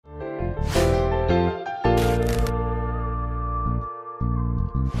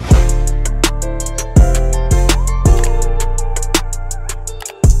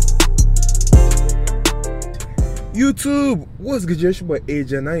YouTube, what's good? It's your boy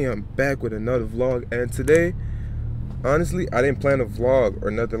AJ and I am back with another vlog. And today, honestly, I didn't plan a vlog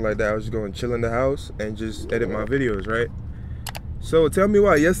or nothing like that. I was just going to chill in the house and just edit my videos, right? So tell me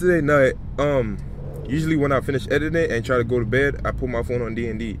why yesterday night, usually when I finish editing and try to go to bed, I put my phone on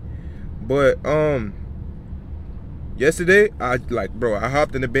D&D. But yesterday, I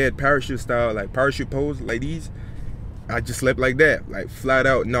hopped in the bed parachute style, like parachute pose like these. I just slept like that, like flat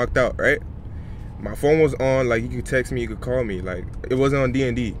out, knocked out, right? My phone was on, like you could text me, you could call me, like it wasn't on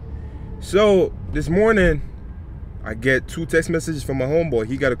D&D. So this morning, I get 2 text messages from my homeboy.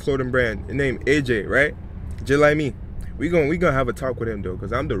 He got a clothing brand named AJ, right? Just like me. We gonna have a talk with him though,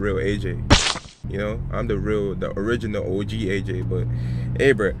 cause I'm the real AJ. You know, I'm the original OG AJ. But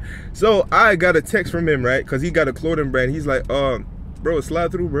hey, bro. So I got a text from him, right? Cause he got a clothing brand. He's like, bro,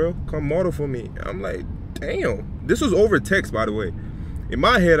 slide through, bro. Come model for me. I'm like, damn. This was over text, by the way. In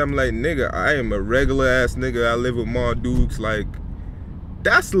my head, I'm like, nigga, I am a regular ass nigga. I live with Ma Dukes. Like,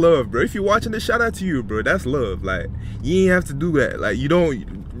 that's love, bro. If you're watching this, shout out to you, bro. That's love. Like, you ain't have to do that. Like, you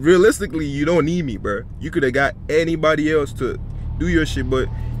don't, realistically, you don't need me, bro. You could have got anybody else to do your shit, but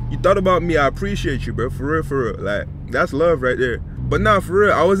you thought about me. I appreciate you, bro. For real, for real. Like, that's love right there. But nah, for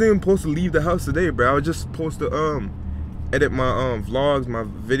real, I wasn't even supposed to leave the house today, bro. I was just supposed to edit my vlogs, my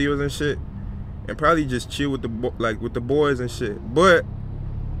videos and shit, and probably just chill with the boys and shit. But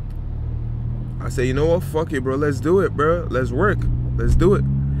I said, you know what, fuck it, bro, let's do it, bro, let's work, let's do it.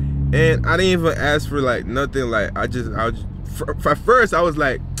 And I didn't even ask for like nothing. Like at first I was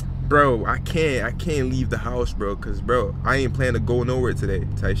like, bro, I can't leave the house, bro, cause bro, I ain't planning to go nowhere today,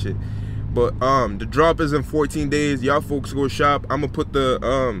 type shit. But the drop is in 14 days. Y'all folks go shop. I'm gonna put the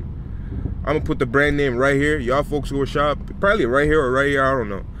brand name right here. Y'all folks go shop, probably right here or right here, I don't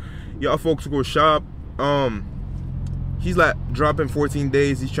know. Y'all folks go shop. He's like dropping 14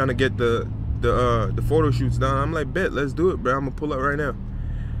 days. He's trying to get the photo shoots done. I'm like, bet, let's do it, bro. I'm gonna pull up right now.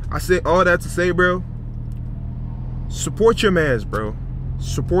 I say all that to say, bro, support your mans, bro.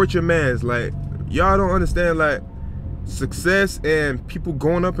 Support your mans. Like, y'all don't understand, like, success and people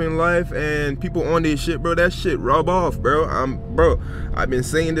going up in life and people on their shit, bro. That shit rub off, bro. I've been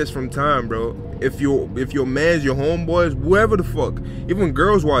saying this from time, bro. If your mans, your homeboys, whoever the fuck, even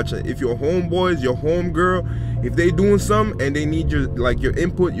girls watching, if your homeboys, your homegirl, if they doing something and they need your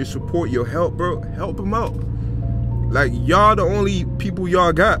input, your support, your help, bro, help them out. Like, y'all the only people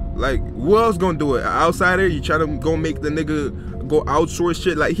y'all got. Like, who else gonna do it? An outsider? You try to go make the nigga go outsource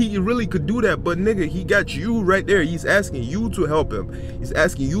shit? Like, he really could do that, but nigga, he got you right there. He's asking you to help him. He's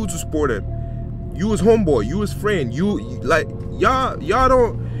asking you to support him. You his homeboy, you his friend. You like, y'all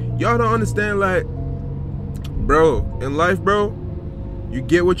don't understand, like, bro, in life, bro, you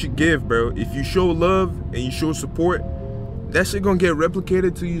get what you give, bro. If you show love and you show support, that shit gonna get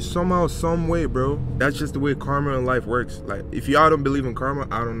replicated to you somehow, some way, bro. That's just the way karma in life works. Like, if y'all don't believe in karma,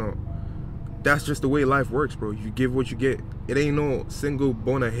 I don't know. That's just the way life works, bro. You give what you get. It ain't no single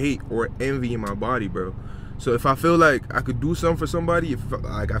bone of hate or envy in my body, bro. So if I feel like I could do something for somebody, if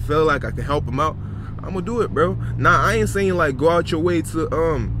like I feel like I could help them out, I'm gonna do it, bro. Now, I ain't saying like go out your way to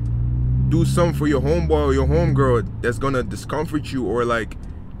do something for your homeboy or your homegirl that's gonna discomfort you or like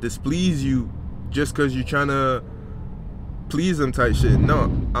displease you just cause you're trying to please them type shit.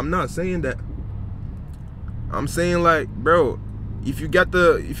 No, I'm not saying that. I'm saying, like, bro, if you got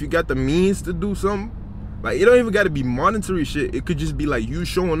the means to do something, like, it don't even gotta be monetary shit. It could just be like you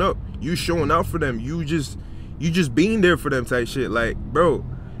showing up, you showing out for them, you just being there for them type shit. Like, bro,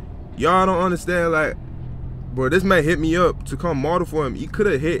 y'all don't understand. Like, bro, this man hit me up to come model for him. He could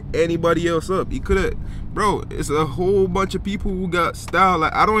have hit anybody else up. He could have, bro, it's a whole bunch of people who got style.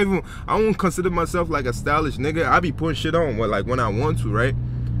 Like, I won't consider myself like a stylish nigga. I be putting shit on when I want to, right?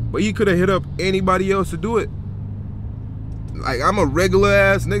 But he could have hit up anybody else to do it. Like, I'm a regular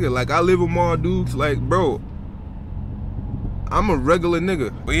ass nigga. Like, I live with Ma Dukes. Like, bro, I'm a regular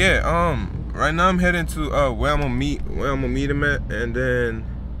nigga. But yeah, right now I'm heading to where I'm gonna meet him at, and then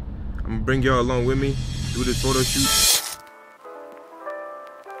I'm gonna bring y'all along with me, do this photo shoot.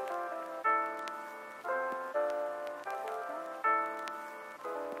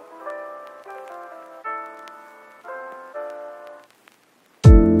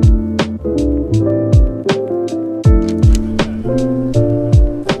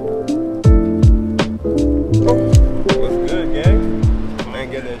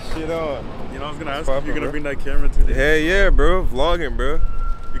 If you're gonna bring that camera today. Hell yeah, bro. Vlogging, bro.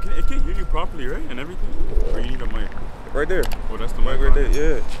 It can hear you properly, right? And everything? Or you need a mic? Right there. Oh, that's the mic right there,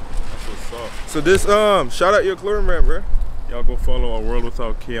 yeah. That's what's up. So this shout out your clothing brand, bro. Y'all go follow A World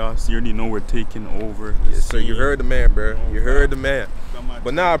Without Chaos. You already know we're taking over. Yes, sir. You heard the man, bro. You heard the man.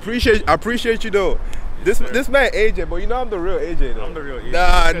 But nah, I appreciate you though. This man AJ, but you know I'm the real AJ though. I'm the real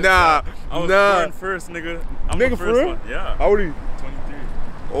AJ. Nah. I was born first, nigga. I'm the first for real? one. Yeah. How old are you? 23.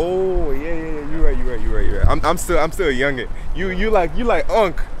 Oh yeah. You right. I'm still a youngin. You like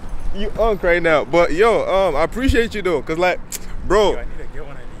Unc. You Unc right now. But yo, I appreciate you though, cause like, bro. Yo, I need to get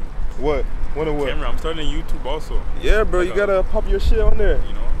one of these. What? What? Camera. I'm starting YouTube also. Yeah, bro. You gotta pop your shit on there.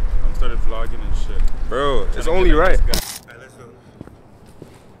 You know, I'm started vlogging and shit. Bro, it's only right. Alright, let's go.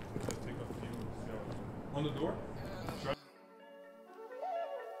 On the door?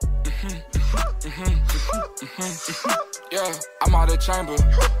 Yeah, I'm out of chamber.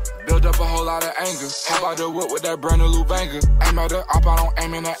 Build up a whole lot of anger. How about the whip with that brand new banger? Aim at the up, I don't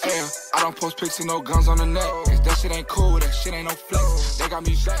aim in the air. I don't post pics with no guns on the neck. Cause that shit ain't cool, that shit ain't no flex. They got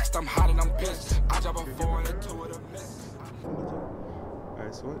me vexed, I'm hot and I'm pissed. I drop a 4 and a 2 with a miss.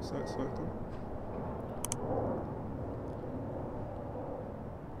 Alright, swipe through.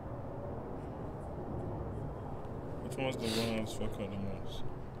 Which one's the one I was fucking the most?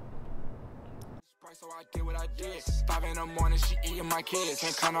 So I did what I did. 5 in the morning, she eating my kids.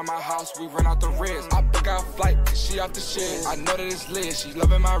 Can't come to my house, we run out the riz. I book out flight, cause she off the shit. I know that it's lit, she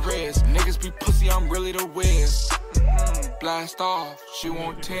loving my wrist. Niggas be pussy, I'm really the whiz. Blast off, she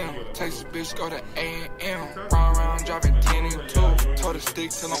want 10. Texas bitch, go to A&M. Round, driving 10 and 2. Told her stick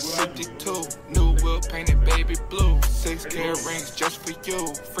till I'm 52. New wheel painted baby blue. 6K rings just for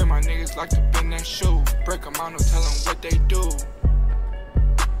you. Free my niggas like to bend that shoe. Break them out, no tell them what they do.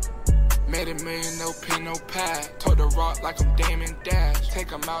 Made $1 million, no pin, no pad. Told the rock like I'm Damon Dash. Take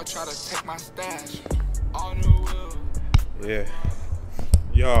him out, try to take my stash. All new wheel. Yeah.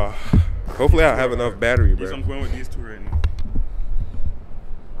 Y'all, hopefully I have enough battery, bro. I'm going with these two right now.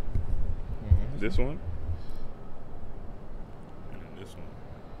 This one? And this one.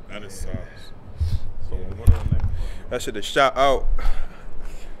 That is sauce. So we'll go to the next one. That should have shot out.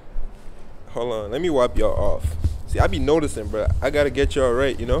 Hold on, let me wipe y'all off. See, I be noticing, bro. I gotta get y'all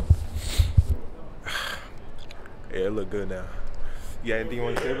right, you know? Yeah, it look good now. You got anything you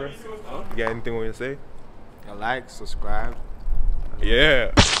want to say, bro? You got anything you want to say? Like, subscribe.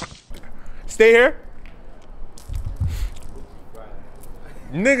 Yeah. Stay here.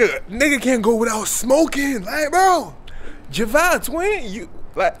 Nigga can't go without smoking. Like, bro. Javon, twin, you,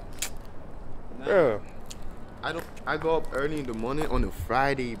 like, bro. I go up early in the morning on a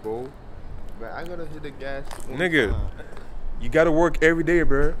Friday, bro. But I gotta hit the gas. Nigga, you gotta work every day,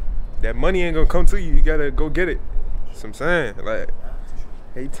 bro. That money ain't gonna come to you. You gotta go get it. That's what I'm saying. Like,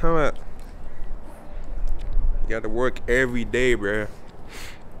 hey, time out. You gotta work every day, bro.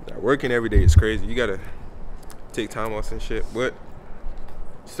 Like, working every day is crazy. You gotta take time off and shit, but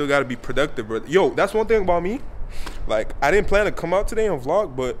still gotta be productive, bro. Yo, that's one thing about me. Like, I didn't plan to come out today and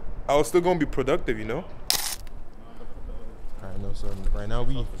vlog, but I was still gonna be productive, you know? I know, so right now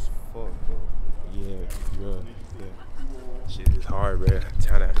we. Yeah. Shit is hard, bro.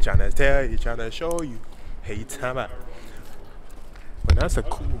 Trying to tell you, trying to show you. Hey, time out. But that's a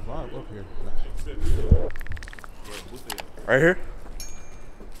cool vibe up here. Right here?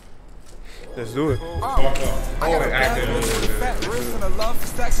 Let's do it. I got a bad bitch with a fat wrist and a love for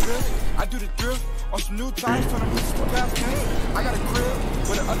stacks of this. I do the drift on some new tires, turn them to gas cans. I got a crib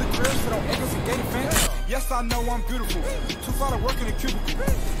with the other cribs, fit on acres and gated fence. Yes, I know I'm beautiful. Too far to work in a cubicle.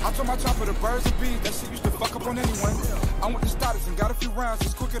 I told my chopper the birds and bees, that shit used to fuck up on anyone. I went to starters and got a few rounds,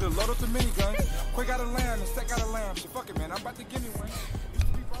 it's quicker to load up the minigun. Quay got a lamb, and Stack got a lamb. Shit, fuck it, man, I'm about to give me one.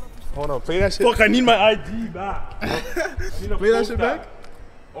 Hold on, play that shit. Fuck, I need my ID back. Play that shit back?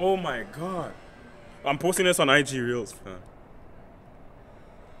 Oh my god. I'm posting this on IG Reels, fam.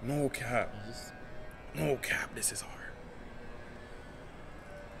 No cap. No cap, this is hard.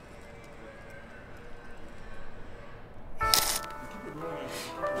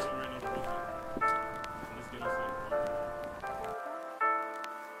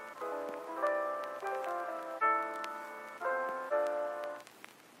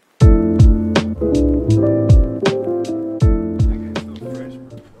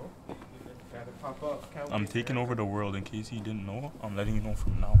 I'm taking over the world. In case you didn't know, I'm letting you know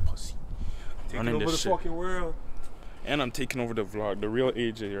from now, pussy. I'm Taking over the fucking world. And I'm taking over the vlog, the real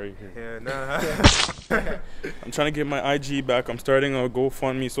AJ right here. Yeah, nah. I'm trying to get my IG back. I'm starting a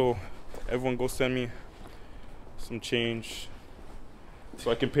GoFundMe, so everyone go send me some change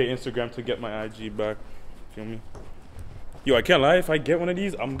so I can pay Instagram to get my IG back. Feel me? Yo, I can't lie. If I get one of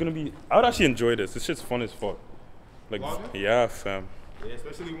these, I would actually enjoy this. This shit's fun as fuck. Like, yeah, fam. Yeah,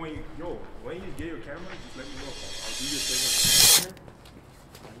 especially when you get your camera, just let me know. I'll do your thing.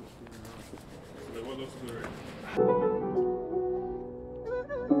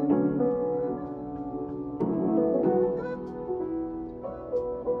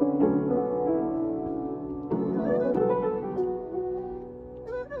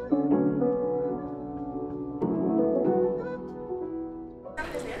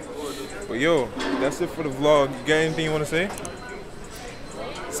 But yo, that's it for the vlog. You got anything you want to say?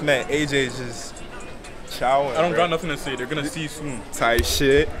 This man AJ just chowing. I don't got nothing to say. They're gonna see soon. Tight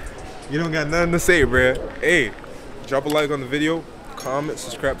shit. You don't got nothing to say, bruh. Hey, drop a like on the video, comment,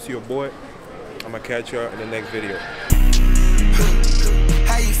 subscribe to your boy. I'm gonna catch y'all in the next video.